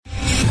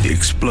The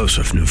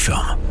explosive new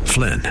film,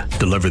 Flynn,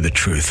 deliver the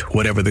truth,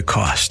 whatever the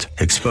cost,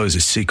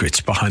 exposes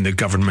secrets behind the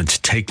government's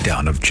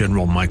takedown of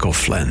General Michael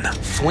Flynn.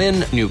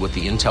 Flynn knew what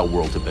the intel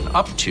world had been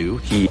up to.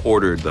 He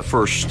ordered the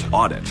first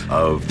audit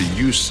of the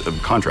use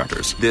of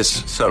contractors.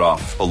 This set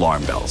off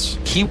alarm bells.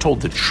 He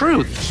told the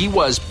truth. He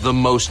was the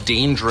most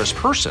dangerous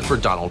person for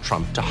Donald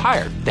Trump to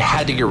hire. They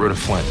had to get rid of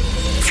Flynn.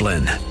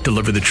 Flynn,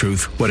 deliver the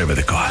truth, whatever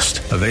the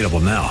cost. Available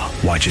now.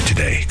 Watch it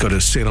today. Go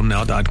to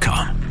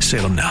salemnow.com.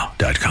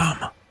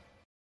 salemnow.com.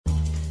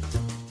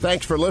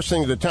 Thanks for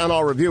listening to the Town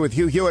Hall Review with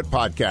Hugh Hewitt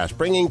podcast,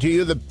 bringing to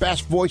you the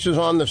best voices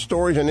on the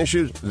stories and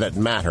issues that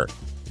matter.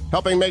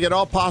 Helping make it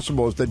all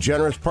possible is the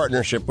generous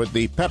partnership with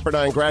the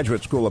Pepperdine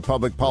Graduate School of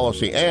Public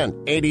Policy and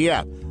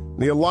ADF,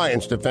 the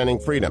Alliance Defending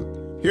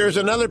Freedom. Here's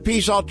another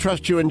piece I'll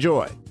trust you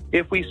enjoy.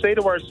 If we say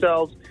to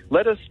ourselves,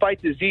 let us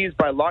fight disease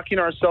by locking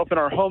ourselves in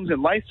our homes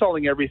and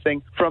lysoling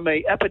everything from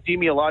an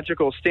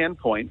epidemiological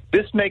standpoint,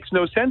 this makes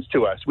no sense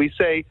to us. We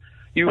say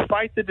you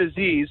fight the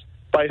disease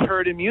by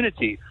herd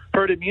immunity.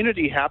 Herd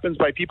immunity happens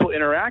by people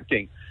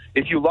interacting.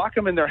 If you lock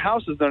them in their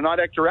houses, they're not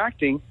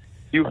interacting,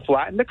 you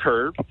flatten the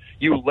curve,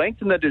 you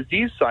lengthen the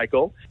disease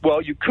cycle,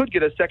 well, you could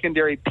get a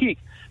secondary peak.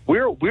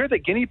 We're the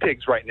guinea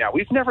pigs right now.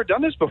 We've never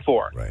done this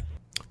before. Right.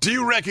 Do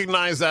you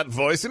recognize that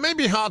voice? It may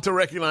be hard to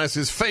recognize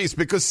his face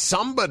because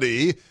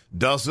somebody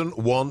doesn't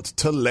want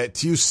to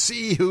let you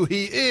see who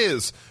he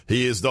is.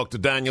 He is Dr.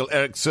 Daniel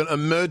Erickson,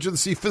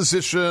 emergency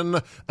physician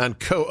and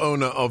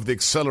co-owner of the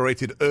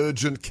Accelerated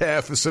Urgent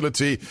Care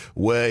Facility,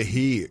 where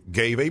he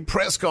gave a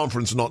press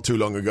conference not too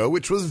long ago,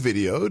 which was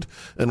videoed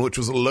and which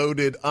was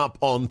loaded up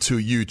onto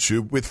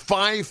YouTube with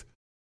 5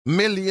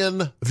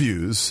 million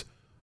views,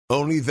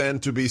 only then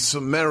to be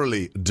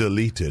summarily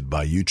deleted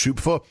by YouTube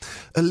for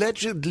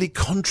allegedly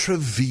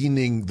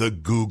contravening the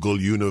Google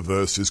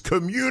universe's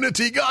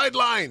community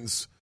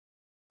guidelines.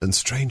 And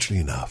strangely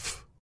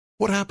enough,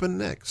 what happened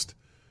next?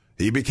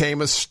 He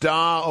became a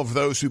star of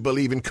those who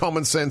believe in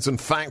common sense and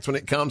facts when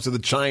it comes to the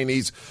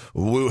Chinese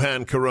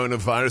Wuhan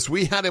coronavirus.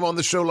 We had him on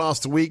the show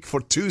last week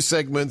for 2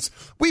 segments.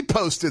 We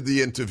posted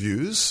the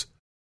interviews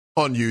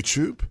on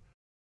YouTube,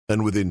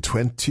 and within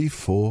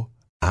 24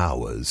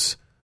 hours,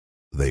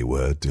 they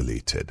were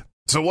deleted.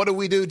 So what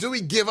do? Do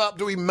we give up?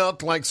 Do we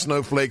melt like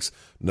snowflakes?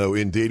 No,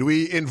 indeed.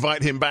 We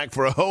invite him back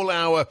for a whole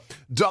hour.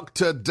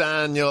 Dr.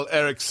 Daniel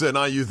Erickson,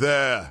 are you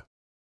there?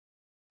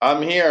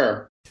 I'm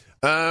here.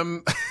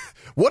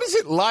 What is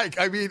it like?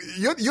 I mean,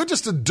 you're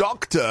just a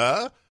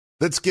doctor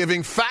that's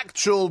giving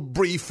factual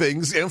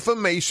briefings,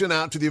 information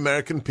out to the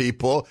American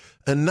people,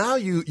 and now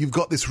you've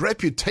got this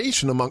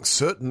reputation amongst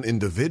certain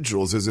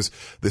individuals as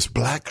this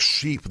black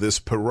sheep, this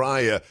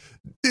pariah.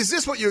 Is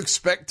this what you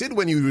expected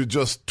when you were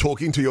just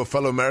talking to your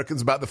fellow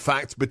Americans about the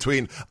facts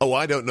between,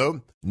 I don't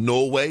know,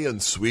 Norway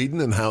and Sweden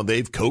and how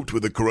they've coped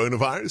with the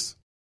coronavirus?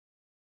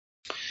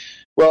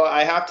 Well,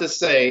 I have to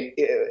say,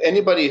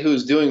 anybody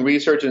who's doing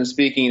research and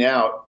speaking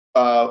out,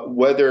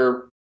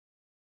 no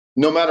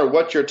matter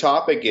what your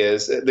topic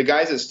is, the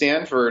guys at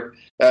Stanford,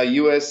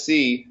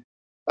 USC,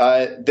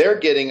 they're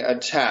getting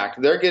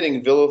attacked, they're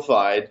getting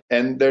vilified,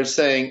 and they're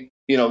saying,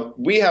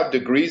 we have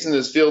degrees in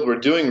this field, we're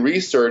doing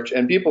research,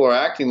 and people are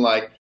acting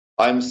like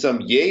I'm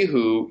some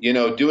yahoo,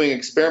 doing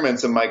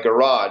experiments in my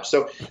garage.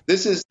 So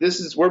this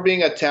is we're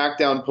being attacked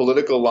down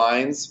political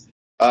lines.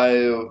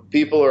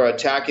 People are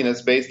attacking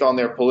us based on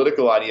their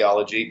political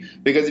ideology,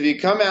 because if you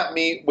come at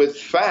me with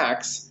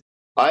facts,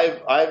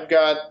 I've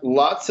got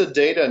lots of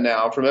data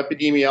now from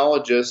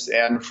epidemiologists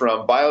and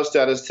from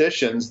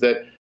biostatisticians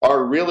that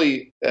are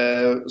really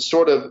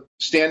sort of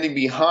standing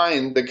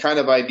behind the kind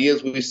of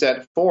ideas we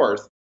set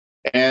forth.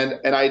 And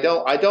I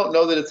don't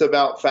know that it's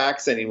about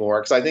facts anymore,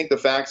 because I think the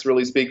facts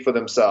really speak for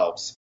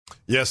themselves.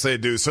 Yes, they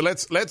do. So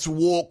let's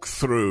walk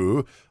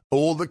through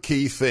all the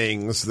key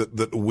things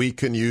that we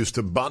can use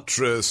to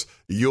buttress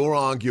your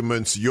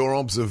arguments, your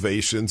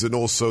observations, and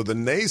also the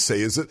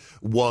naysayers that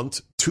want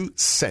to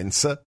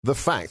censor the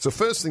facts. So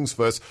first things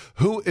first,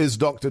 who is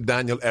Dr.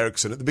 Daniel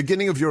Erickson? At the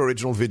beginning of your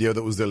original video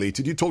that was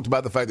deleted, you talked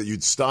about the fact that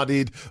you'd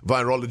studied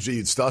virology,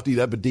 you'd studied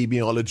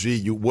epidemiology,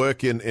 you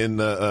work in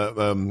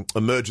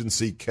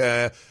emergency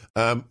care.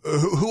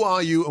 Who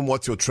are you and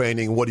what's your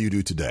training? What do you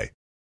do today?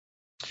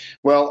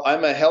 Well,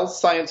 I'm a health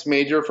science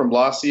major from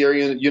La Sierra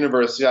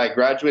University. I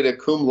graduated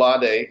cum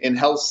laude in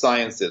health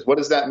sciences. What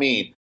does that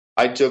mean?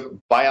 I took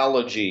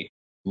biology,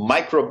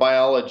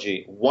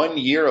 microbiology, 1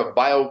 year of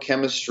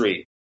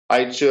biochemistry.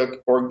 I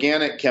took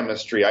organic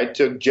chemistry. I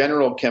took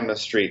general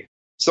chemistry.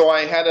 So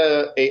I had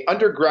a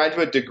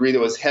undergraduate degree that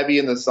was heavy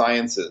in the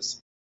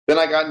sciences. Then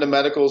I got into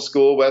medical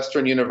school,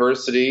 Western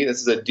University. This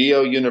is a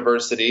DO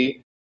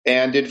university,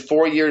 and did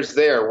 4 years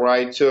there, where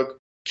I took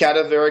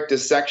cadaveric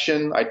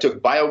dissection. I took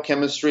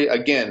biochemistry,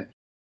 again,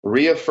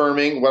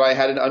 reaffirming what I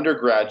had in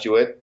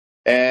undergraduate,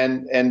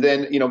 and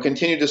then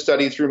continued to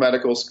study through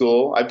medical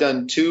school. I've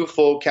done 2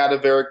 full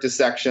cadaveric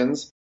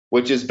dissections,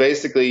 which is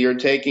basically you're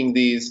taking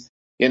these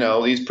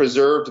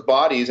preserved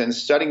bodies and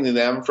studying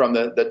them from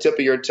the tip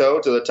of your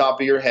toe to the top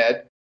of your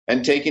head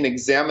and taking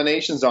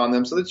examinations on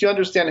them so that you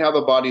understand how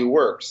the body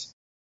works.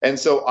 And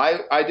so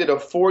I did a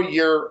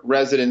 4-year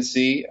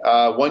residency,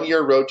 1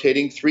 year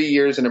rotating, 3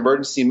 years in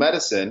emergency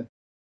medicine.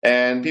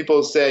 And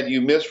people said,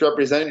 you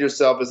misrepresented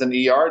yourself as an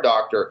ER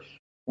doctor.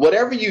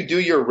 Whatever you do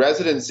your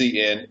residency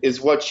in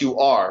is what you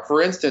are.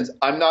 For instance,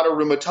 I'm not a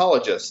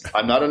rheumatologist.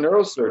 I'm not a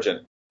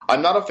neurosurgeon.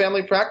 I'm not a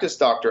family practice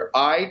doctor.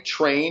 I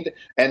trained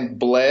and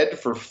bled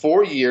for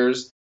 4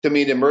 years to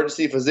be an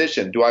emergency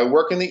physician. Do I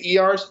work in the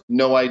ERs?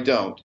 No, I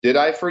don't. Did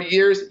I for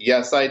years?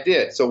 Yes, I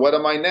did. So what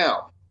am I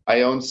now?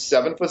 I own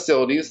 7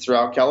 facilities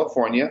throughout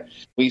California.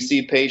 We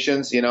see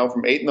patients,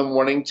 from 8 in the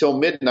morning till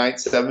midnight,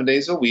 7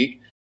 days a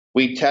week.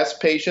 We test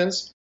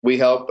patients. We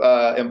help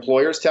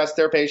employers test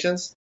their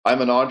patients.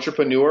 I'm an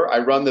entrepreneur. I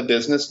run the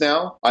business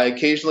now. I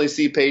occasionally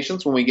see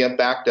patients when we get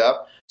backed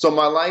up. So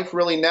my life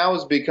really now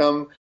has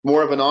become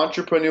more of an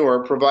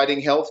entrepreneur, providing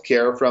health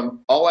care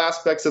from all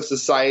aspects of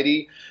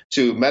society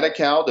to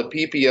Medi-Cal to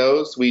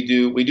PPOs. We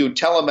do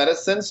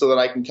telemedicine so that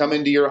I can come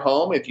into your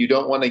home if you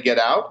don't want to get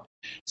out.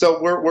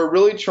 So we're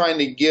really trying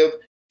to give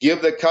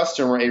the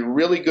customer a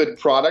really good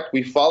product.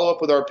 We follow up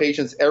with our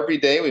patients every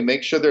day. We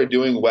make sure they're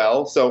doing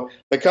well. So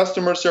the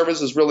customer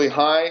service is really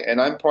high,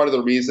 and I'm part of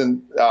the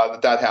reason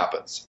that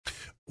happens.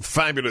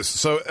 Fabulous.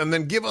 So, and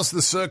then give us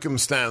the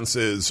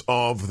circumstances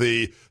of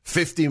the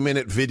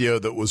 50-minute video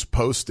that was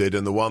posted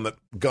and the one that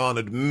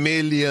garnered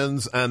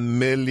millions and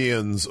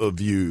millions of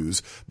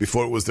views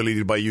before it was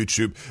deleted by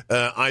YouTube.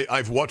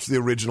 I've watched the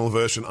original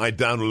version. I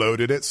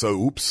downloaded it.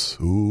 So,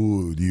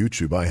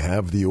 YouTube, I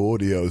have the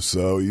audio.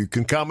 So you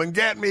can come and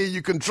get me.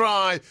 You can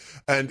try.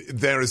 And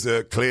there is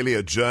clearly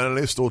a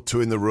journalist or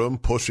two in the room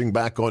pushing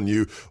back on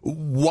you.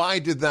 Why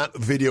did that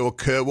video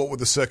occur? What were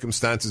the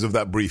circumstances of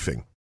that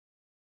briefing?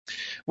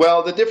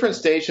 Well, the different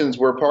stations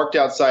were parked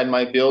outside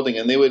my building,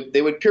 and they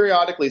would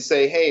periodically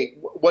say, hey,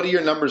 what do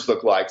your numbers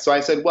look like? So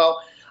I said,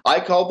 well, I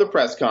called the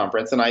press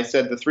conference, and I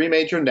said, the 3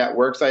 major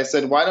networks, I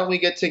said, why don't we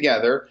get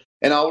together,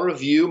 and I'll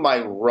review my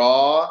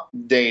raw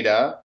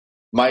data,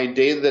 my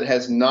data that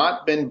has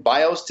not been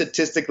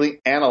biostatistically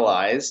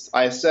analyzed.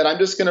 I said, I'm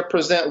just going to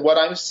present what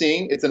I'm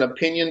seeing. It's an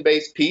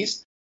opinion-based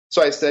piece.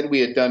 So I said we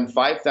had done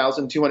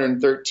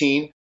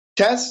 5,213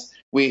 tests.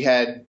 We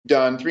had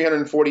done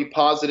 340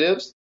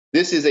 positives.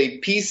 This is a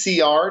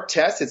PCR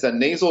test. It's a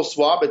nasal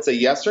swab. It's a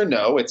yes or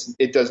no.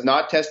 It does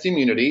not test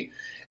immunity.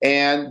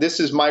 And this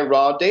is my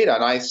raw data.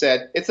 And I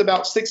said, it's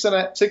about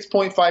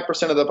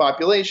 6.5% of the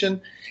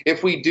population.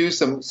 If we do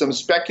some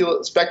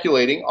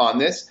speculating on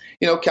this,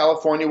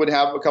 California would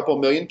have a couple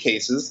million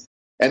cases.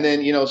 And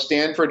then,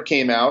 Stanford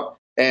came out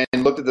and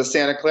looked at the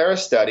Santa Clara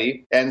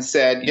study and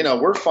said,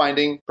 we're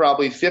finding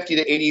probably 50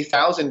 to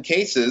 80,000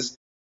 cases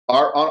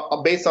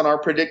are based on our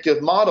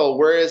predictive model,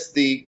 whereas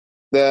the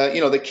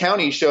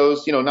county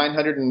shows,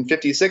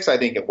 956, I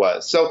think it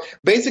was. So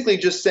basically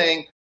just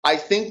saying, I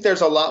think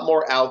there's a lot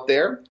more out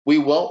there. We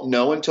won't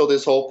know until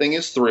this whole thing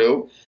is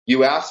through.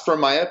 You asked for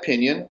my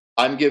opinion.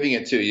 I'm giving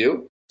it to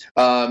you.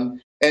 And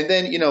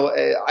then,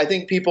 I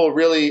think people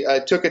really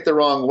took it the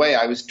wrong way.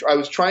 I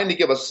was trying to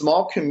give a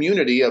small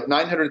community of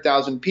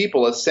 900,000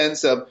 people a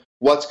sense of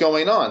what's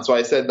going on. So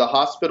I said the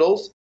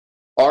hospitals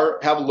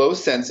have low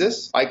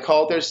census. I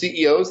called their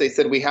CEOs. They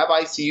said, we have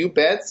ICU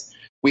beds.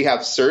 We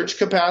have surge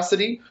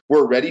capacity.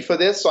 We're ready for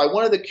this. So I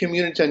wanted the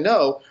community to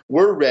know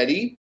we're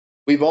ready.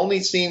 We've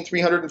only seen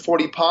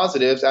 340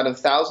 positives out of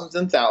thousands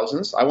and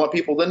thousands. I want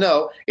people to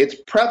know it's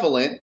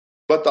prevalent,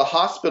 but the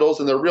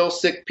hospitals and the real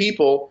sick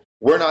people,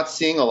 we're not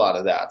seeing a lot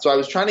of that. So I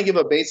was trying to give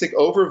a basic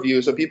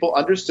overview so people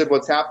understood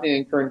what's happening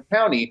in Kern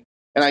County,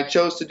 and I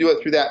chose to do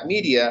it through that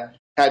media.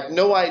 Had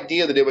no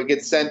idea that it would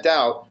get sent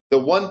out. The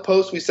one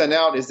post we sent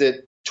out is at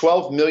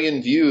 12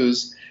 million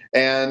views.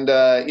 And,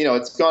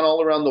 it's gone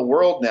all around the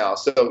world now.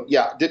 So,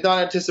 yeah, did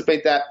not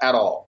anticipate that at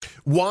all.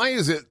 Why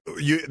is it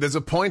there's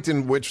a point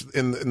in which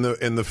in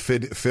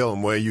the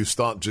film where you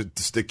start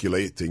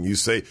gesticulating. You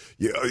say,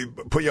 you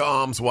put your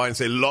arms wide and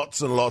say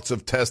lots and lots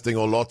of testing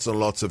or lots and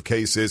lots of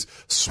cases,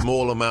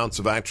 small amounts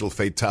of actual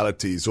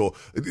fatalities. Or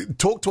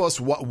talk to us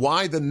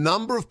why the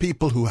number of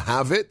people who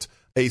have it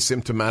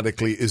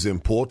asymptomatically is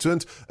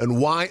important, and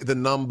why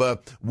the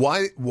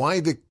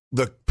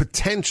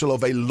potential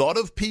of a lot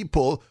of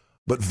people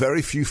but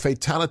very few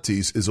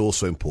fatalities is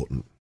also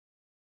important.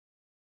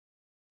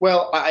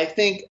 Well, I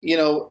think,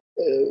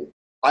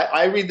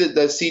 I read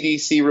the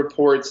CDC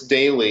reports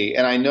daily,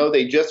 and I know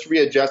they just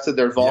readjusted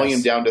their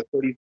volume down to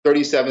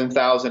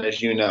 37,000,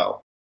 as you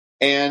know.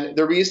 And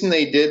the reason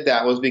they did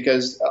that was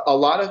because a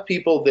lot of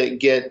people that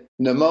get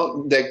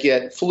that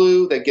get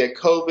flu, that get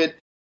COVID,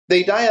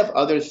 they die of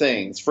other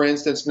things. For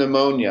instance,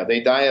 pneumonia.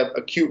 They die of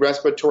acute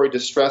respiratory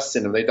distress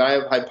syndrome. They die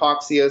of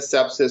hypoxia,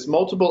 sepsis,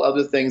 multiple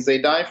other things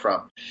they die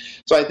from.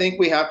 So I think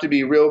we have to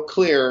be real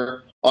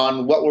clear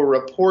on what we're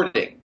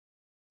reporting.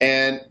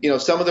 And,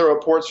 some of the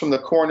reports from the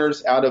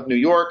coroners out of New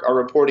York are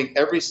reporting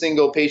every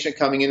single patient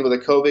coming in with a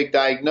COVID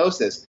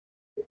diagnosis.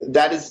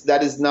 That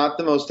is not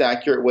the most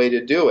accurate way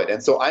to do it.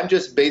 And so I'm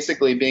just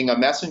basically being a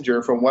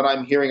messenger from what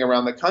I'm hearing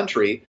around the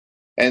country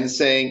and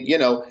saying,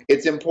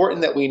 it's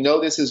important that we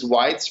know this is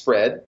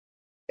widespread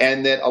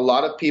and that a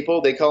lot of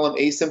people, they call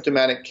them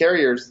asymptomatic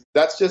carriers.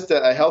 That's just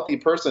a healthy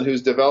person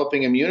who's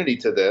developing immunity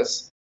to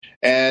this.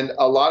 And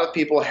a lot of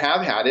people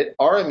have had it,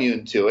 are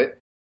immune to it.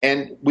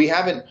 And we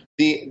haven't,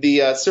 the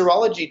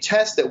serology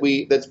test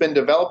that's been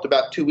developed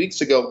about 2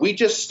 weeks ago, we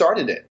just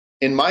started it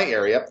in my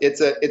area.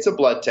 It's a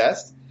blood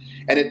test,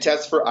 and it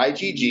tests for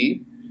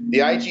IgG. The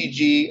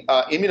IgG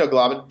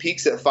immunoglobulin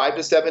peaks at 5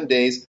 to 7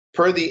 days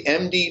per the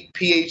MD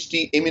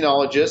PhD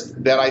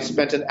immunologist that I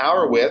spent an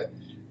hour with,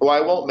 who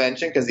I won't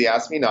mention because he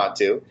asked me not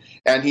to.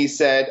 And he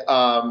said,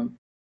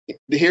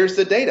 here's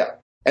the data.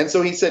 And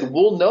so he said,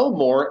 we'll know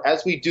more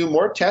as we do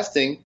more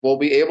testing. We'll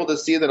be able to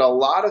see that a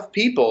lot of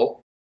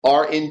people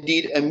are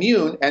indeed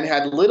immune and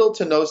had little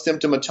to no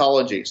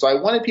symptomatology. So I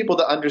wanted people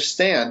to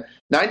understand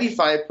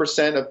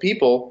 95% of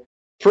people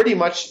pretty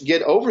much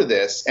get over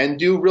this and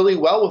do really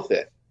well with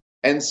it.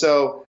 And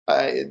so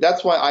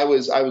that's why I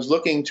was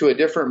looking to a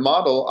different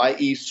model,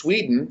 i.e.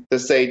 Sweden, to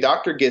say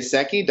Dr.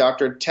 Gisecki,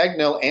 Dr.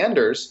 Tegnell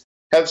Anders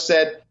have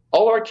said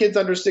all our kids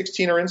under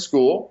 16 are in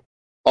school.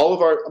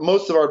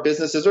 Most of our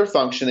businesses are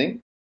functioning.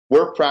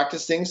 We're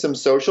practicing some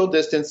social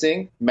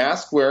distancing,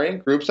 mask wearing,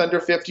 groups under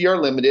 50 are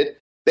limited.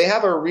 They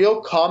have a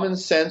real common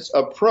sense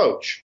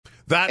approach.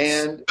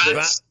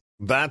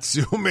 That's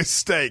your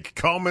mistake.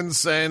 Common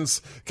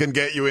sense can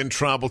get you in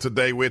trouble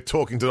today. We're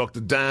talking to Dr.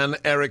 Dan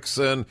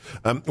Erickson.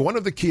 One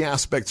of the key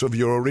aspects of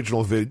your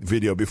original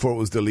video before it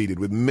was deleted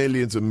with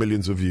millions and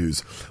millions of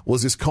views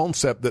was this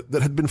concept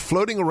that had been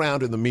floating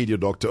around in the media,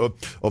 Doctor,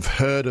 of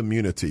herd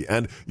immunity.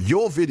 And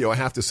your video, I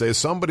have to say, as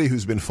somebody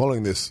who's been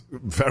following this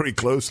very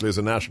closely as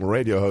a national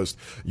radio host,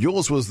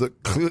 yours was the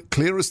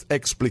clearest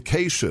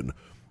explication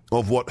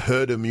of what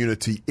herd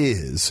immunity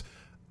is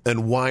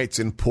and why it's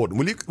important.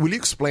 Will you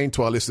explain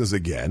to our listeners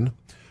again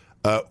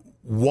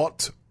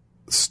what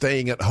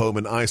staying at home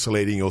and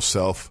isolating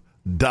yourself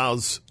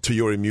does to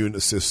your immune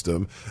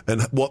system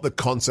and what the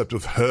concept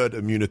of herd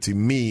immunity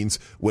means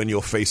when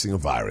you're facing a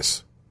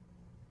virus?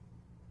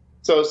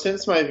 So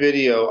since my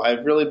video,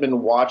 I've really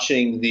been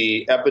watching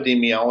the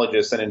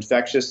epidemiologists and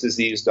infectious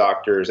disease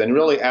doctors and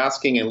really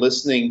asking and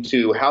listening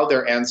to how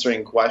they're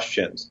answering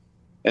questions.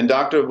 And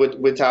Dr.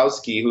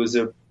 Witowski, who's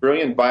a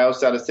brilliant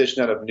biostatistician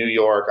out of New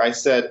York, I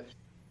said,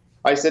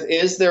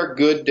 is there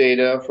good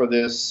data for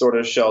this sort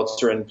of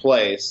shelter in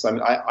place? I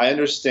mean, I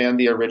understand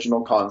the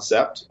original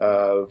concept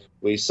of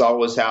we saw what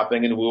was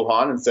happening in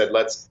Wuhan and said,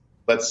 let's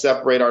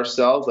separate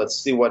ourselves, let's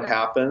see what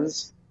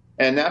happens.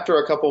 And after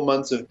a couple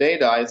months of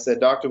data, I said,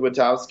 Dr.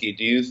 Witowski,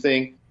 do you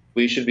think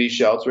we should be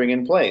sheltering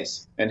in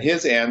place? And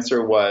his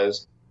answer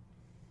was,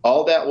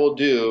 all that will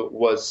do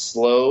was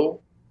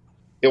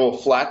it will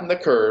flatten the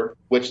curve,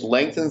 which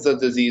lengthens the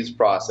disease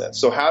process.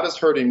 So how does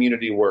herd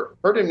immunity work?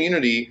 Herd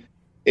immunity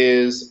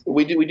is,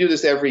 we do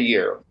this every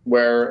year,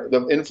 where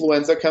the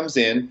influenza comes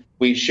in,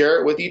 we share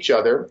it with each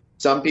other.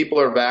 Some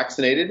people are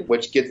vaccinated,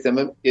 which gives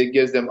them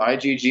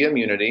IgG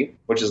immunity,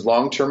 which is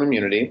long-term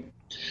immunity.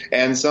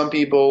 And some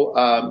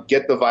people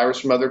get the virus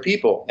from other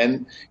people.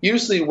 And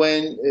usually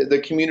when the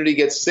community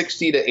gets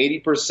 60 to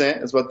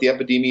 80%, is what the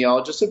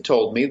epidemiologists have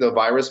told me, the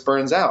virus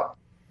burns out.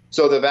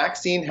 So the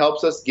vaccine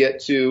helps us get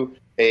to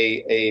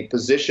a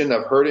position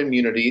of herd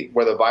immunity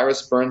where the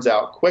virus burns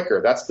out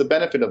quicker. That's the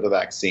benefit of the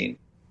vaccine.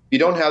 If you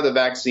don't have the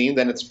vaccine,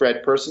 then it's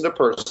spread person to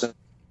person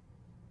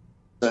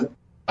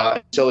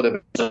until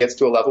it gets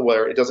to a level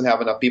where it doesn't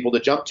have enough people to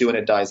jump to and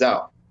it dies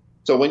out.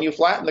 So when you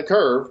flatten the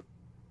curve,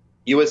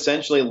 you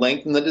essentially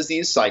lengthen the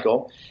disease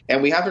cycle,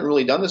 and we haven't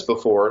really done this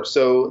before.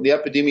 So the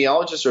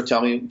epidemiologists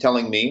are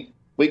telling me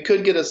we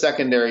could get a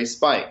secondary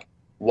spike.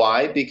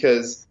 Why?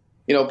 Because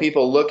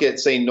people look at,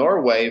 say,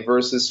 Norway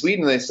versus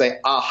Sweden, and they say,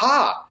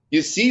 aha,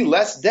 you see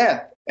less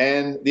death.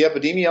 And the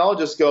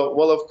epidemiologists go,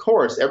 well, of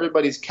course,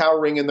 everybody's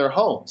cowering in their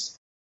homes.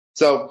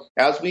 So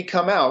as we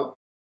come out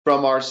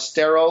from our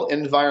sterile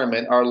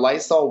environment, our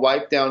Lysol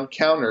wipe down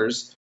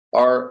counters,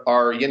 our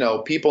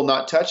people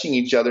not touching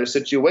each other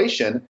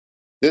situation,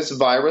 this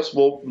virus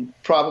will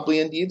probably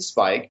indeed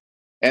spike.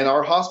 And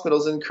our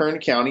hospitals in Kern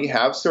County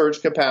have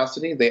surge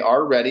capacity. They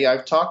are ready.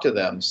 I've talked to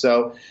them.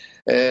 So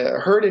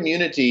herd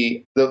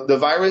immunity, the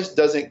virus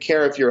doesn't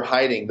care if you're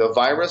hiding. The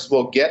virus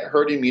will get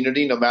herd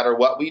immunity no matter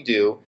what we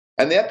do.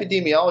 And the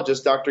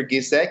epidemiologist, Dr.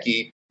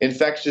 Gisecki,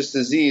 infectious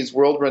disease,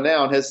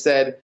 world-renowned, has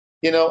said,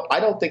 I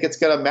don't think it's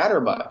going to matter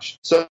much.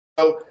 So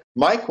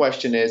my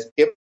question is,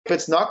 if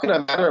it's not going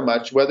to matter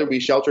much whether we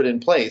sheltered in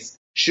place,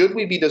 should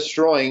we be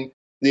destroying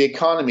the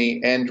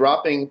economy and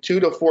dropping $2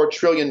 to $4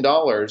 trillion?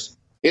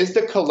 Is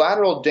the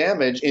collateral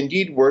damage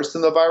indeed worse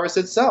than the virus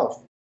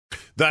itself?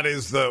 That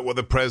is what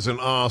the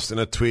president asked in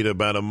a tweet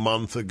about a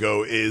month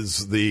ago.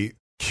 Is the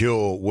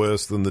cure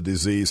worse than the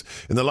disease?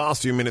 In the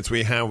last few minutes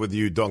we have with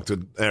you, Dr.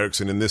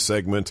 Erickson, in this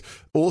segment,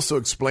 also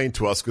explain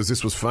to us, because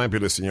this was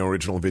fabulous in your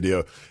original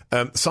video,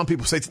 some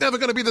people say it's never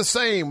going to be the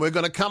same. We're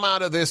going to come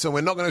out of this and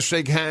we're not going to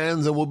shake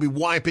hands and we'll be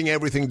wiping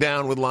everything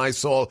down with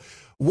Lysol.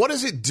 What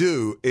does it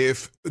do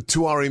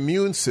to our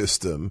immune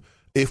system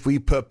if we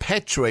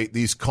perpetuate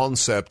these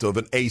concept of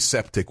an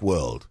aseptic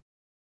world?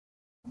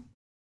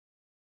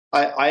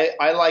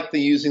 I like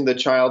using the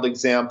child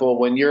example.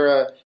 When you're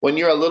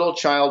a little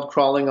child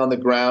crawling on the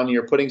ground,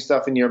 you're putting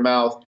stuff in your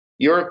mouth,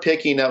 you're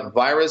picking up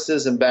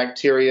viruses and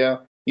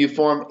bacteria. You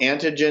form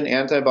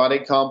antibody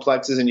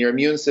complexes, and your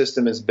immune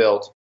system is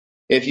built.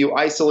 If you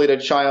isolate a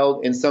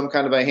child in some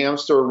kind of a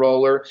hamster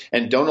roller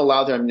and don't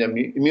allow their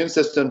immune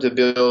system to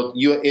build,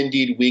 you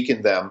indeed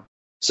weaken them.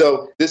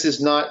 So this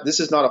is not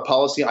a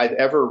policy I've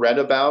ever read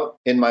about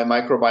in my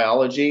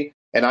microbiology,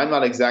 and I'm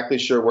not exactly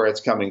sure where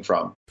it's coming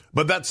from.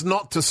 But that's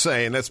not to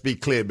say, and let's be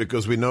clear,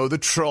 because we know the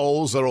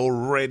trolls are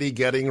already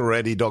getting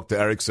ready, Dr.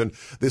 Erickson,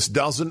 this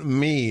doesn't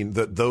mean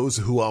that those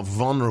who are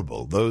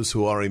vulnerable, those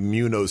who are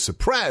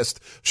immunosuppressed,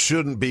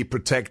 shouldn't be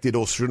protected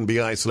or shouldn't be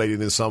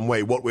isolated in some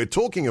way. What we're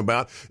talking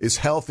about is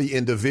healthy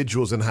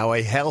individuals and how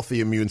a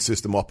healthy immune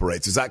system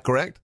operates. Is that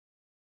correct?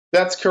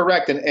 That's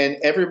correct, and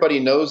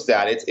everybody knows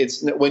that.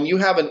 It's when you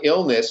have an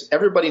illness,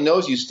 everybody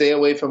knows you stay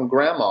away from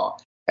grandma.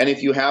 And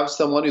if you have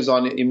someone who's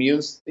on immune,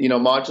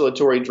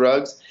 modulatory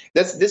drugs,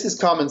 this is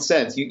common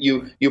sense.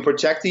 You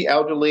protect the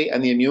elderly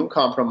and the immune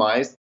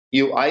compromised.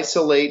 You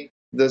isolate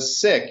the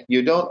sick.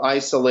 You don't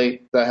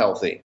isolate the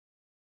healthy.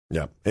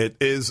 Yeah, it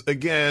is,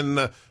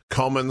 again,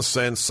 common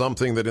sense,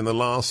 something that in the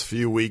last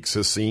few weeks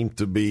has seemed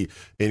to be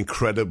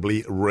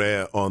incredibly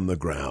rare on the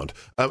ground.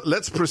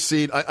 Let's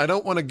proceed. I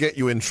don't want to get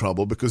you in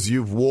trouble because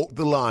you've walked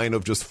the line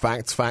of just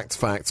facts,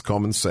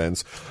 common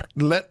sense.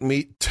 Let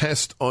me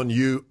test on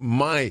you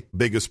my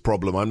biggest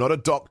problem. I'm not a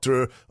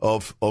doctor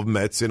of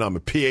medicine. I'm a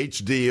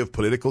PhD of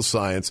political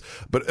science.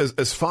 But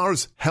as far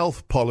as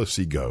health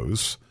policy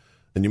goes,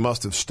 and you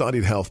must have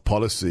studied health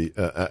policy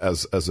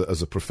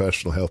as a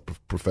professional, health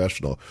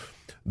professional,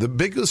 the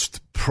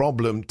biggest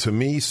problem to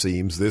me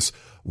seems this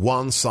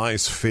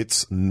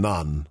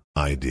one-size-fits-none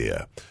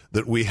idea,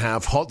 that we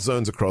have hot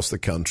zones across the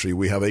country.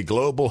 We have a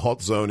global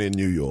hot zone in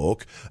New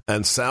York,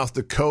 and South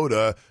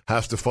Dakota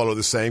has to follow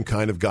the same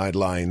kind of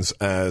guidelines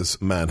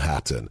as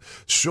Manhattan.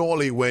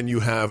 Surely when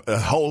you have a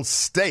whole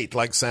state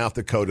like South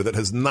Dakota that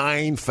has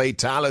 9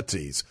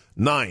 fatalities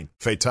from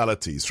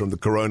the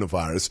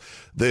coronavirus,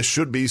 there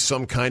should be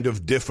some kind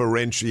of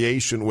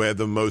differentiation where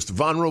the most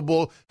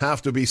vulnerable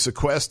have to be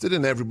sequestered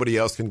and everybody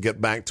else can get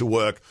back to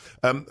work.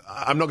 I'm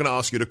not going to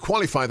ask you to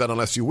qualify that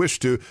unless you wish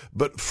to,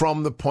 but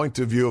from the point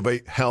of view of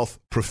a health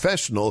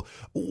professional,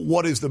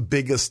 what is the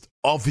biggest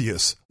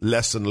obvious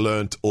lesson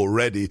learned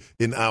already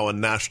in our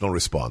national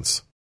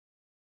response?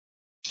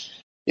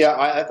 Yeah,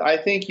 I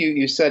think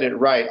you said it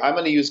right. I'm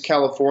going to use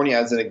California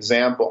as an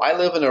example. I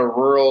live in a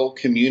rural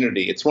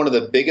community. It's one of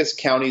the biggest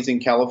counties in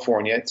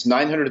California. It's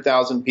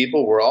 900,000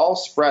 people. We're all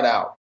spread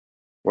out.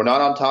 We're not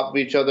on top of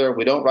each other.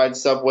 We don't ride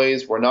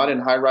subways. We're not in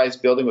high-rise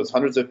buildings with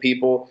hundreds of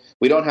people.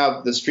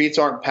 The streets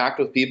aren't packed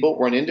with people.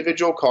 We're in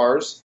individual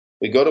cars.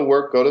 We go to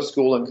work, go to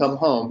school, and come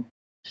home.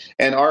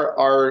 And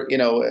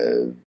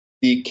the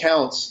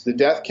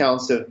death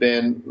counts have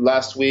been,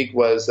 last week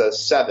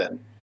was 7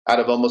 out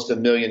of almost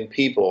 1 million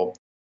people.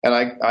 And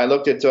I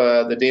looked at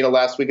the data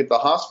last week at the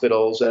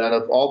hospitals, and out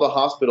of all the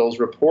hospitals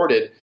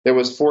reported, there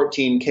was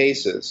 14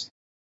 cases.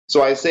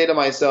 So I say to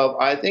myself,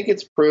 I think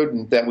it's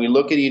prudent that we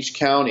look at each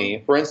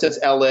county. For instance,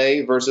 L.A.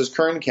 versus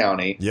Kern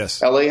County.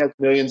 Yes. L.A. has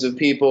millions of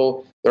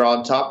people. They're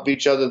on top of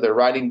each other. They're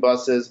riding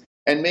buses.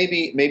 And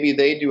maybe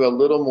they do a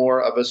little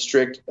more of a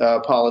strict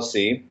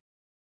policy.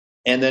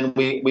 And then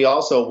we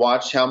also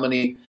watch how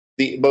many,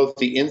 both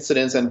the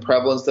incidence and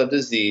prevalence of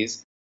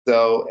disease.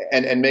 So,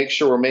 and make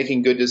sure we're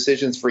making good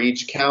decisions for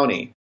each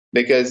county.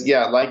 Because,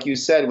 yeah, like you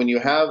said, when you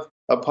have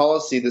a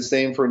policy the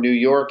same for New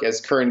York as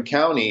Kern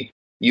County,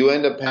 you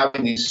end up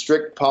having these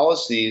strict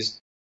policies.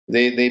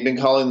 They've been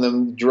calling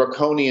them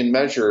draconian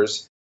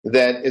measures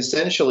that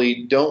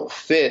essentially don't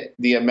fit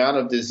the amount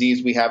of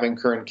disease we have in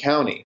Kern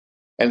County.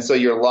 And so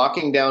you're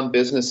locking down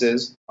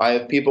businesses. I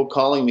have people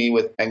calling me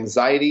with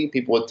anxiety,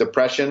 people with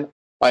depression.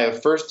 I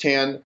have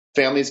firsthand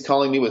families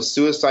calling me with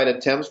suicide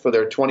attempts for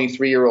their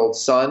 23-year-old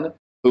son,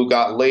 who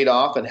got laid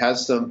off and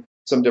has some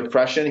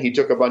depression. He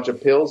took a bunch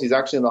of pills. He's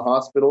actually in the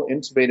hospital,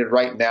 intubated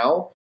right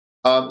now.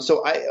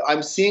 So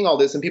I'm seeing all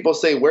this, and people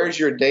say, "Where's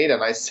your data?"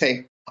 And I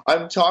say,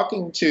 I'm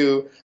talking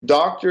to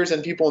doctors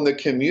and people in the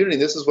community.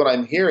 This is what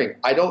I'm hearing.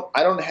 I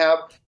don't have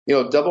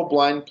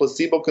double-blind,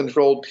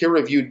 placebo-controlled,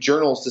 peer-reviewed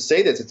journals to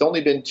say this. It's only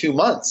been 2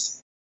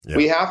 months. Yeah.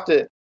 We have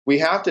to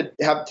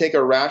take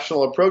a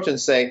rational approach and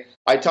say,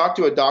 I talked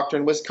to a doctor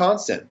in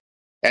Wisconsin,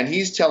 and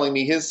he's telling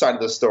me his side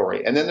of the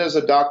story. And then there's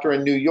a doctor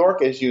in New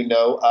York, as you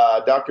know,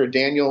 Dr.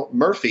 Daniel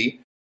Murphy,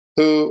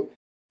 who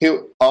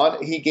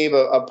gave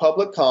a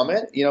public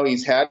comment.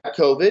 He's had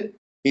COVID.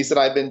 He said,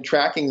 I've been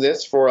tracking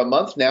this for a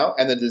month now,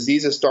 and the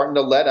disease is starting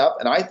to let up,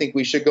 and I think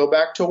we should go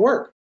back to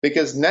work.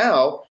 Because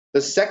now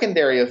the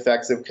secondary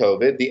effects of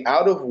COVID, the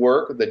out of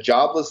work, the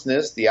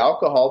joblessness, the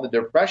alcohol, the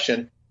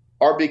depression,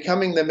 are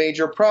becoming the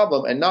major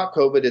problem and not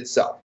COVID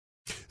itself.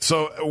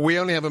 So we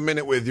only have a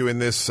minute with you in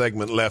this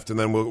segment left, and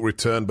then we'll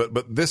return.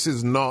 But this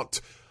is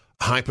not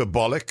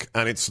hyperbolic,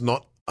 and it's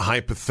not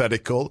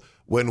hypothetical.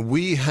 When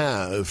we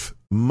have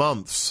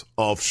months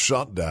of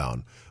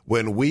shutdown,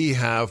 when we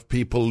have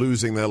people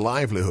losing their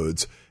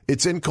livelihoods,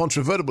 it's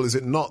incontrovertible, is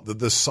it not, that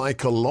the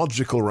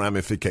psychological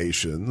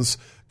ramifications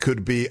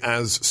could be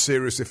as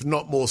serious, if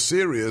not more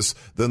serious,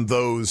 than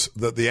those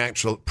that the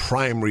actual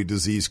primary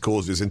disease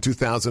causes. In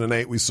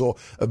 2008, we saw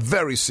a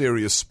very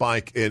serious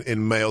spike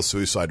in male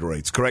suicide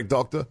rates. Correct,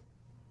 doctor?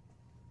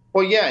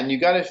 Well, yeah, and you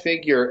got to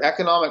figure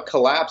economic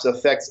collapse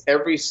affects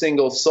every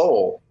single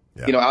soul,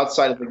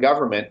 outside of the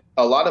government.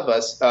 A lot of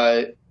us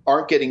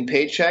aren't getting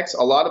paychecks.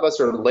 A lot of us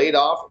are laid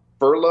off,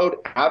 furloughed,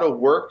 out of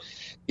work.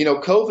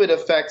 COVID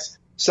affects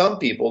some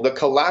people. The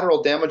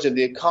collateral damage of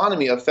the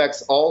economy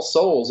affects all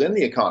souls in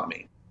the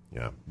economy.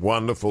 Yeah,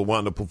 wonderful,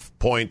 wonderful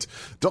point.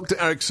 Dr.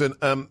 Erickson,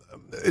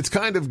 it's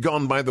kind of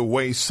gone by the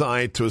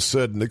wayside to a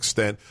certain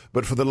extent,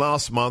 but for the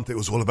last month it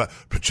was all about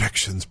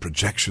projections.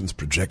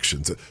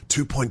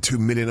 2.2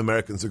 million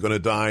Americans are going to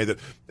die,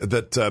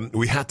 that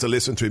we had to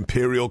listen to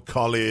Imperial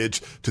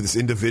College, to this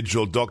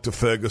individual, Dr.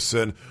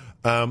 Ferguson,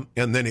 and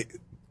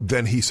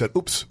then he said,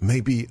 oops,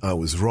 maybe I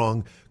was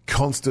wrong.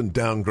 Constant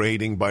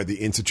downgrading by the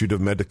Institute of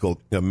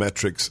Medical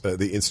Metrics,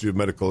 the Institute of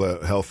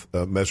Medical Health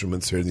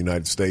Measurements here in the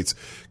United States.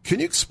 Can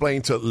you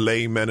explain to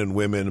laymen and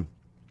women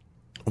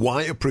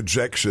why a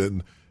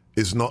projection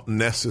is not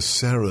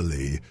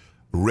necessarily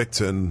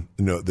written,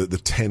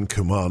 the 10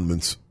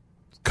 Commandments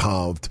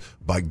carved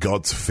by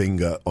God's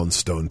finger on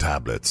stone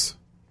tablets?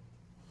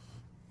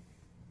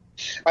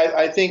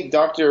 I think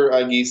Dr.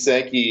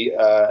 Giesecke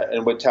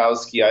and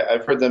Witowski,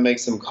 I've heard them make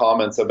some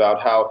comments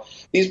about how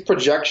these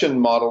projection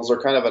models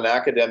are kind of an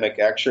academic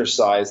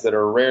exercise that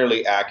are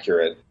rarely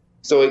accurate.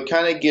 So it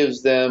kind of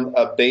gives them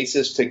a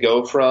basis to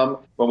go from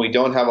when we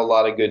don't have a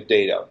lot of good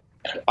data.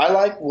 I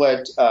like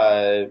what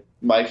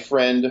my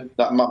friend,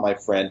 not my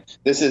friend,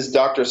 this is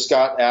Dr.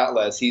 Scott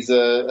Atlas. He's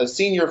a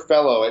senior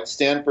fellow at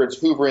Stanford's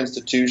Hoover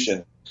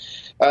Institution.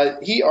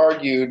 He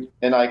argued,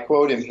 and I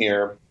quote him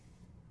here,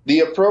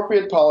 "The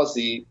appropriate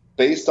policy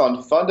based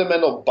on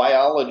fundamental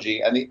biology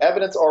and the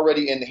evidence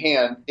already in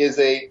hand is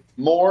a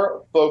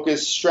more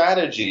focused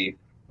strategy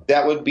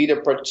that would be to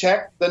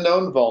protect the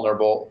known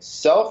vulnerable,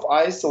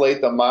 self-isolate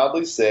the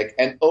mildly sick,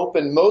 and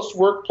open most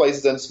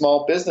workplaces and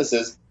small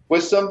businesses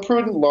with some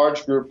prudent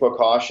large group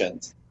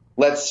precautions.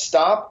 Let's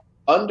stop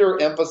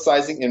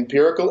underemphasizing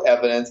empirical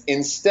evidence,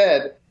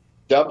 instead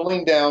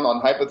doubling down on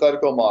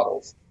hypothetical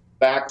models.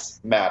 Facts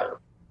matter."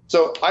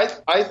 So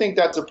I think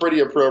that's a pretty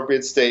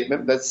appropriate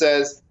statement that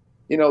says,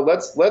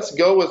 let's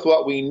go with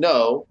what we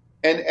know.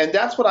 And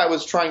that's what I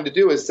was trying to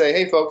do, is say,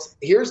 hey, folks,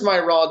 here's my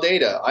raw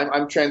data.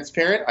 I'm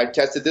transparent. I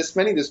tested this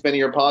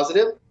many are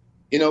positive.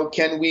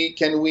 Can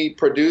we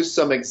produce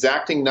some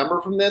exacting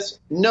number from this?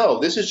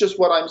 No, this is just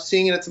what I'm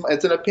seeing, and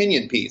it's an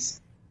opinion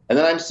piece. And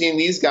then I'm seeing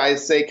these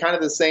guys say kind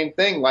of the same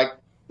thing, like,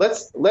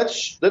 let's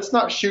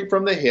not shoot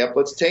from the hip.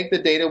 Let's take the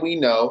data we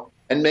know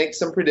and make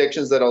some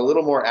predictions that are a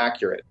little more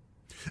accurate.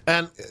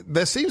 And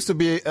there seems to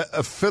be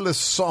a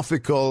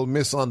philosophical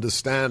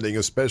misunderstanding,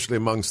 especially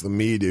amongst the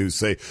media, who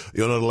say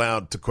you're not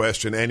allowed to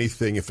question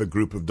anything if a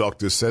group of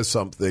doctors says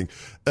something.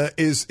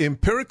 Is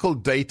empirical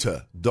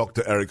data,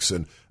 Dr.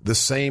 Erickson, the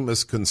same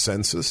as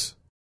consensus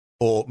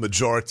or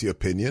majority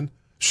opinion?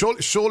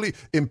 Surely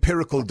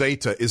empirical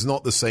data is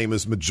not the same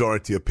as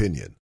majority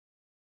opinion.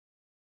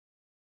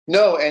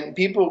 No, and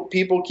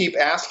people keep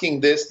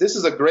asking this. This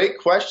is a great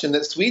question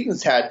that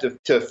Sweden's had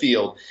to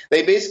field.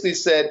 They basically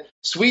said,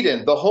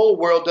 Sweden, the whole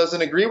world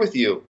doesn't agree with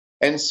you.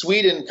 And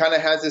Sweden kind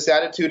of has this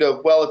attitude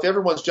of, well, if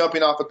everyone's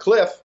jumping off a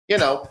cliff,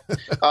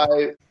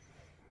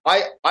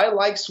 I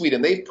like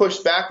Sweden. They've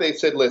pushed back. They've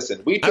said,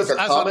 listen, we took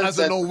as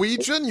a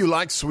Norwegian, you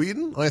like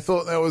Sweden? I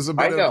thought that was a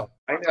bit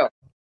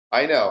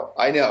I know.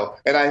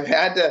 And I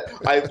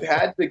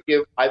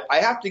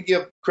have to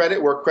give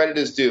credit where credit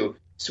is due.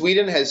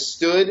 Sweden has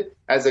stood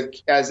as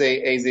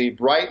a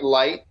bright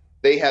light.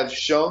 They have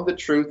shown the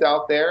truth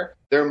out there.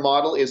 Their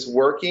model is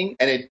working,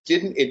 and it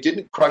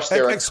didn't crush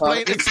their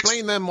economy.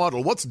 Explain their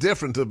model. What's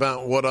different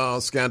about what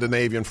our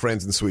Scandinavian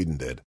friends in Sweden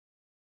did?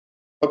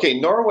 Okay,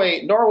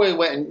 Norway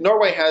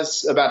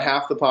has about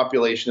half the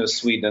population of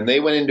Sweden, and they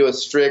went into a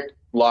strict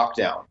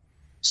lockdown.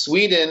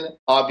 Sweden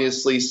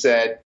obviously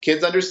said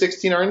kids under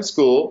 16 are in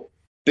school,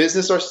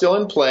 business are still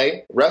in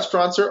play,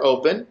 restaurants are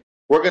open.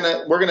 We're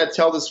gonna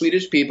tell the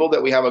Swedish people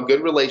that we have a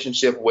good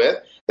relationship with,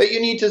 that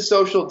you need to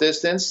social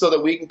distance so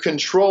that we can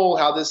control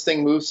how this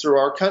thing moves through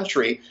our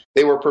country.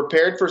 They were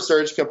prepared for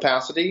surge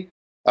capacity.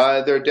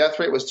 Their death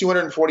rate was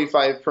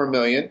 245 per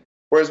million,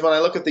 whereas when I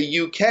look at the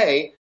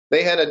UK,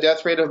 they had a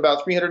death rate of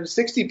about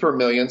 360 per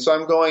million. So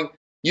I'm going,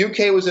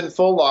 UK was in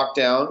full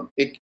lockdown,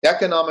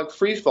 economic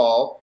free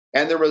fall,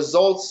 and the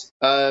results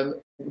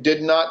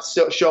did not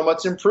show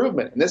much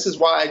improvement. And this is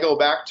why I go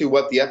back to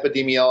what the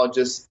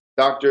epidemiologist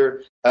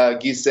Dr.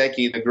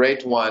 Giesecke, the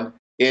great one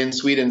in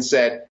Sweden,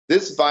 said,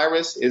 this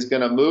virus is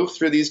going to move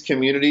through these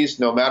communities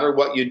no matter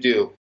what you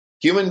do.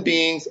 Human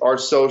beings are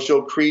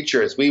social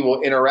creatures. We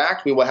will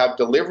interact. We will have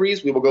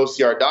deliveries. We will go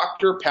see our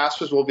doctor.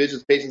 Pastors will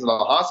visit patients in the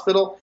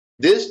hospital.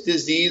 This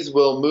disease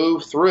will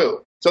move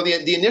through. So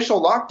the initial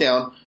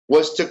lockdown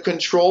was to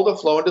control the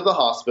flow into the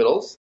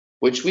hospitals,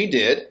 which we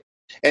did.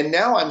 And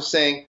now I'm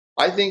saying,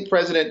 I think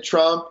President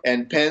Trump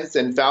and Pence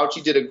and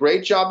Fauci did a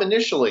great job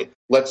initially.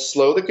 Let's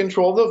slow the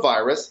control of the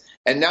virus.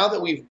 And now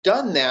that we've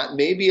done that,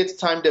 maybe it's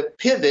time to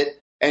pivot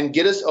and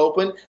get us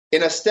open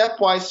in a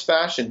stepwise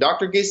fashion.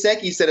 Dr.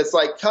 Gesicki said it's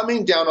like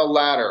coming down a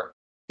ladder.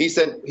 He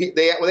said,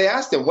 they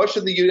asked him, what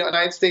should the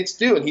United States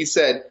do? And he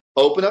said,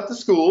 open up the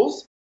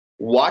schools,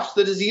 watch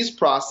the disease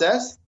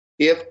process.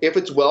 If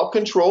it's well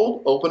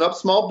controlled, open up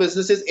small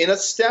businesses in a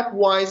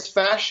stepwise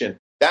fashion.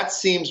 That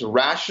seems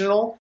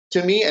rational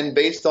to me and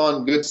based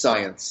on good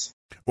science.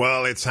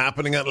 Well, it's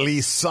happening at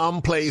least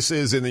some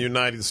places in the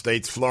United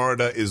States.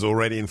 Florida is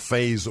already in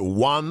phase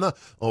 1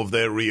 of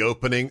their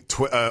reopening.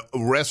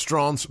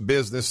 Restaurants,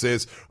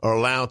 businesses are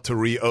allowed to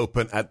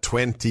reopen at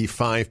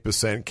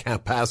 25%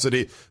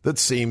 capacity. That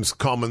seems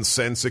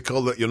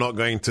commonsensical, that you're not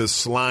going to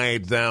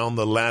slide down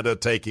the ladder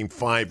taking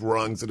 5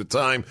 rungs at a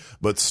time,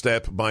 but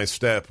step by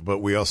step. But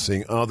we are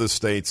seeing other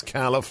states,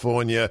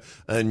 California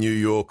and New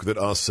York, that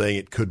are saying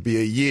it could be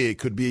a year, it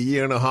could be a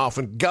year and a half.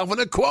 And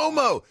Governor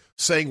Cuomo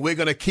saying we're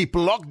going to keep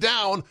locked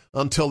down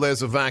until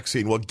there's a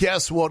vaccine. Well,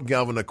 guess what,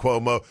 Governor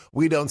Cuomo?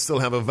 We don't still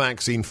have a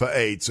vaccine for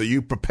AIDS. So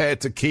you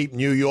prepared to keep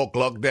New York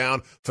locked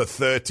down for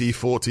 30,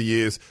 40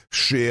 years?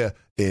 Sheer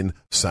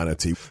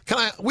insanity.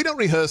 We don't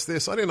rehearse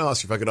this. I didn't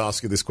ask you if I could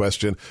ask you this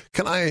question.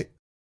 Can I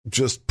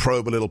just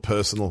probe a little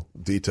personal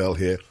detail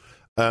here?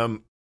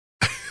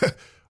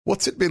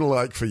 What's it been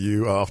like for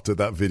you after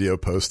that video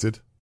posted?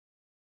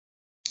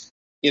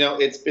 You know,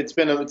 it's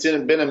been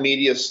a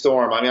media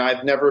storm. I mean,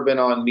 I've never been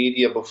on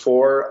media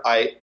before.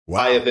 I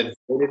have been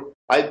voted.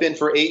 I've been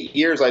for 8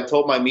 years. I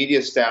told my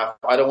media staff,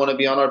 I don't want to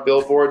be on our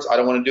billboards. I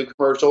don't want to do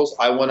commercials.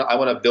 I want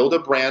to build a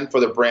brand for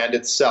the brand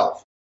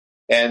itself.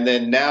 And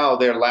then now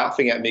they're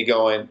laughing at me,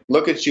 going,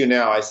 "Look at you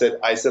now." I said,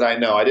 I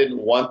know. I didn't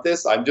want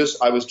this. I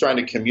was trying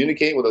to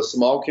communicate with a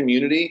small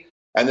community.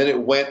 And then it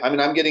went. I mean,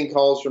 I'm getting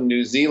calls from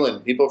New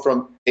Zealand, people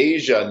from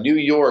Asia, New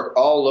York,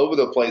 all over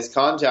the place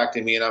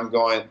contacting me, and I'm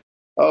going,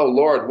 oh,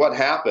 Lord, what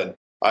happened?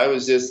 I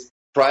was this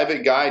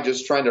private guy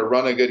just trying to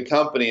run a good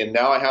company, and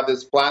now I have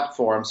this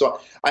platform. So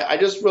I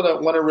just really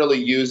want to really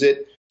use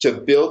it to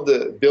build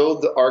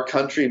our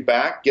country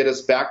back, get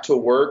us back to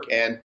work,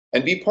 and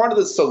be part of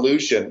the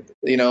solution.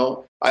 You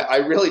know, I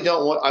really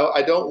don't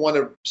want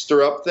to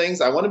stir up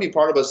things. I want to be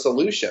part of a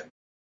solution.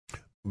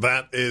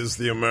 That is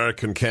the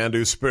American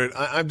can-do spirit.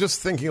 I'm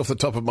just thinking off the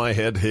top of my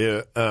head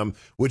here.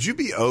 Would you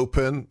be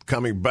open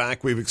coming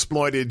back? We've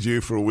exploited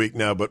you for a week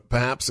now, but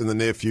perhaps in the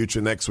near future,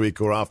 next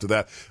week or after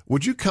that,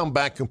 would you come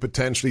back and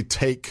potentially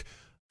take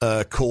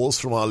calls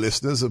from our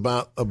listeners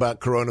about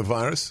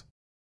coronavirus?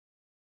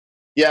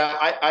 Yeah,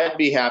 I'd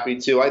be happy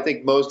to. I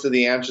think most of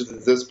the answers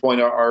at this point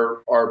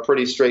are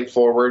pretty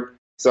straightforward.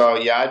 So,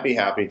 yeah, I'd be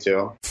happy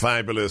to.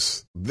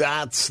 Fabulous.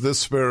 That's the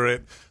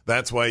spirit.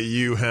 That's why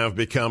you have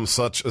become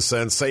such a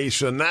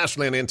sensation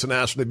nationally and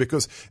internationally,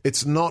 because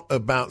it's not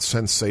about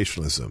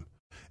sensationalism.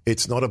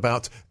 It's not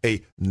about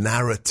a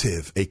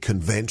narrative, a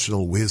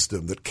conventional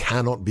wisdom that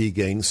cannot be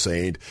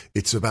gainsaid.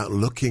 It's about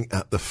looking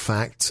at the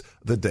facts,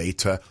 the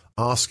data,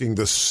 asking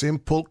the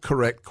simple,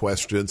 correct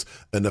questions,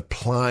 and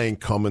applying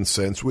common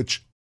sense,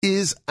 which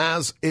is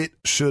as it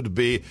should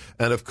be.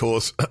 And, of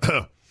course,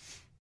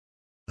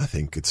 I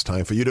think it's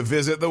time for you to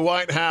visit the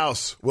White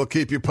House. We'll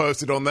keep you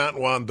posted on that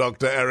one,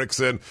 Dr.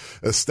 Erickson.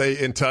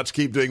 Stay in touch.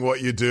 Keep doing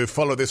what you do.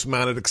 Follow this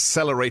man at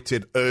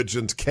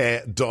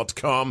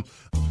acceleratedurgentcare.com.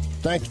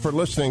 Thanks for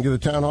listening to the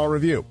Town Hall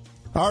Review.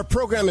 Our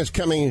program is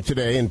coming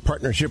today in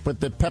partnership with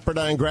the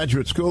Pepperdine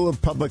Graduate School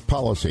of Public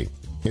Policy.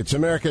 It's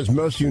America's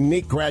most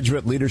unique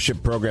graduate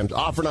leadership programs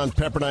offered on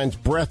Pepperdine's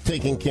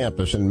breathtaking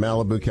campus in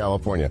Malibu,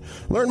 California.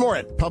 Learn more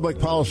at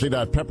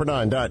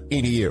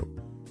publicpolicy.pepperdine.edu.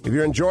 If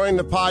you're enjoying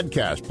the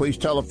podcast, please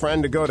tell a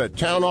friend to go to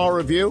Town Hall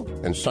Review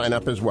and sign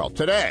up as well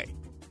today.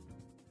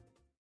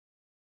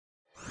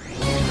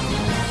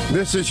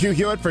 This is Hugh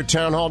Hewitt for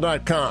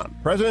townhall.com.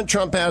 President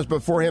Trump has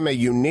before him a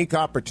unique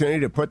opportunity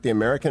to put the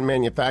American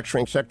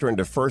manufacturing sector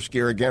into first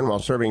gear again while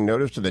serving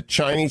notice to the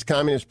Chinese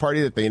Communist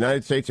Party that the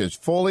United States is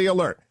fully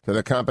alert to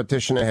the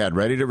competition ahead,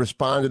 ready to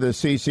respond to the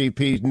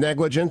CCP's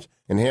negligence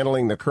in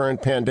handling the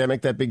current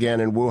pandemic that began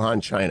in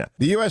Wuhan, China.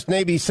 The U.S.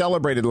 Navy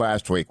celebrated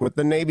last week with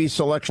the Navy's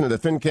selection of the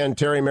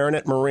Fincantieri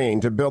Marinette Marine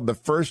to build the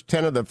first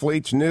 10 of the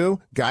fleet's new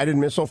guided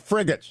missile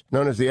frigates,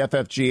 known as the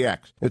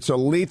FFGX. It's a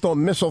lethal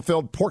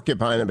missile-filled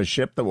porcupine of a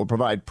ship that will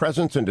provide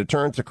presence and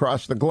deterrence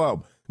across the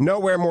globe.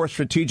 Nowhere more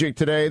strategic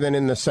today than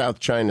in the South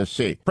China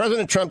Sea.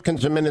 President Trump can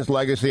cement his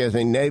legacy as a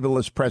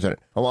navalist president,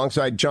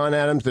 alongside John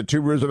Adams, the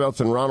two Roosevelts,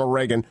 and Ronald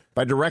Reagan,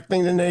 by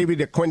directing the Navy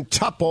to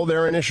quintuple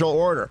their initial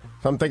order.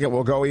 Some think it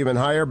will go even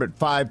higher, but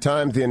 5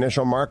 times the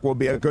initial mark will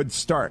be a good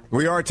start.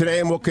 We are today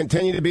and will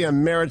continue to be a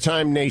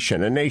maritime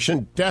nation, a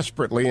nation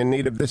desperately in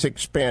need of this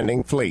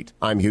expanding fleet.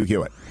 I'm Hugh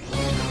Hewitt.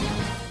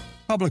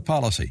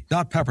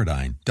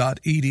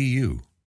 Publicpolicy.pepperdine.edu